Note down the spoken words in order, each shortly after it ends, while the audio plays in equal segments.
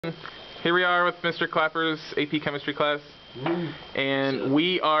Here we are with Mr. Clapper's AP Chemistry class, and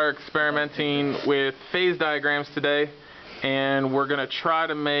we are experimenting with phase diagrams today, and we're going to try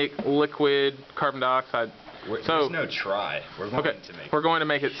to make liquid carbon dioxide. There's no try. We're going to make it. We're going to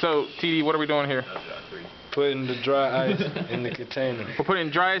make it. So, TD, what are we doing here? Putting the dry ice in the container. We're putting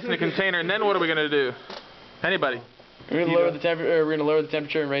dry ice in the container, and then what are we going to do? Anybody? We're going to lower the temperature. We're going to lower the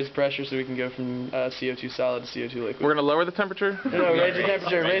temperature and raise the pressure so we can go from CO2 solid to CO2 liquid. We're going to lower the temperature? No, raise the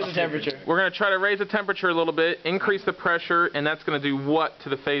temperature. Raise the temperature. We're going to try to raise the temperature a little bit, increase the pressure, and that's going to do what to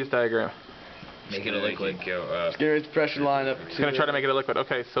the phase diagram? Make it a liquid. It's going to raise the pressure line up. It's going to try to make it a liquid.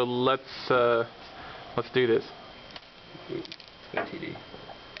 Okay, so let's do this. TD.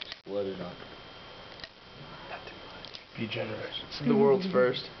 Let it up. Be generous. This is the world's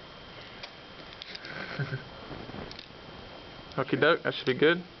first. Okie doke, that should be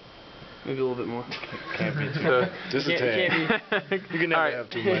good. Maybe a little bit more. Can't be. So, Just a tad. You can never have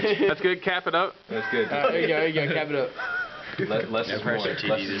too much. That's good. Cap it up. That's good. There you go. There you go. Cap it up. Less is more. TD,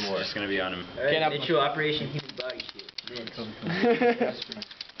 Less this is is more. just going to be on him. Alright, it's your Operation Human Body shit.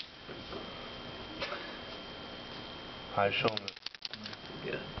 High shoulder.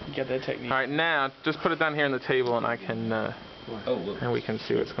 You got that technique. All right, now just put it down here on the table, and I can, look. and we can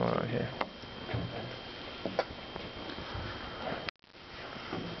see what's going on here.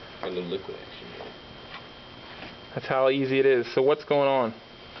 A little liquid action. That's how easy it is. So what's going on?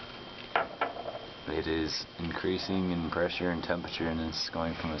 It is increasing in pressure and temperature, and it's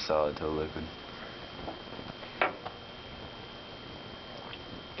going from a solid to a liquid.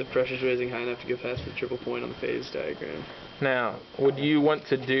 The pressure's raising high enough to go past the triple point on the phase diagram. Now, would you want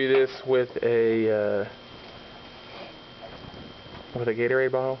to do this with a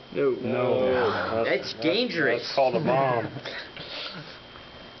Gatorade bottle? No. No. That's dangerous. That's called a bomb.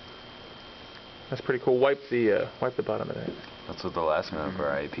 That's pretty cool. Wipe the bottom of that. That's what the last member of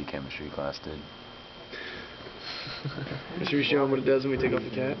our AP chemistry class did. Should we show them what it does when we take off the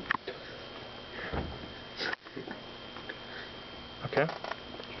cap? Okay.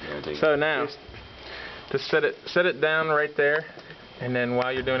 Yeah, take So it. now, just set it down right there, and then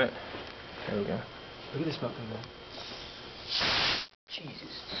while you're doing it, there you go. Look at this fucking guy.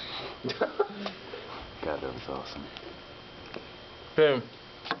 Jesus. God, that was awesome. Boom.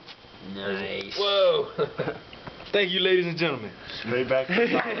 Nice. Whoa. Thank you, ladies and gentlemen. Straight back to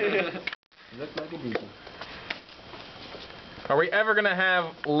the Look like a diesel. Are we ever going to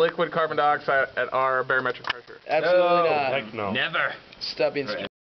have liquid carbon dioxide at our barometric pressure? Absolutely not. Heck no. Never. Stop being stupid.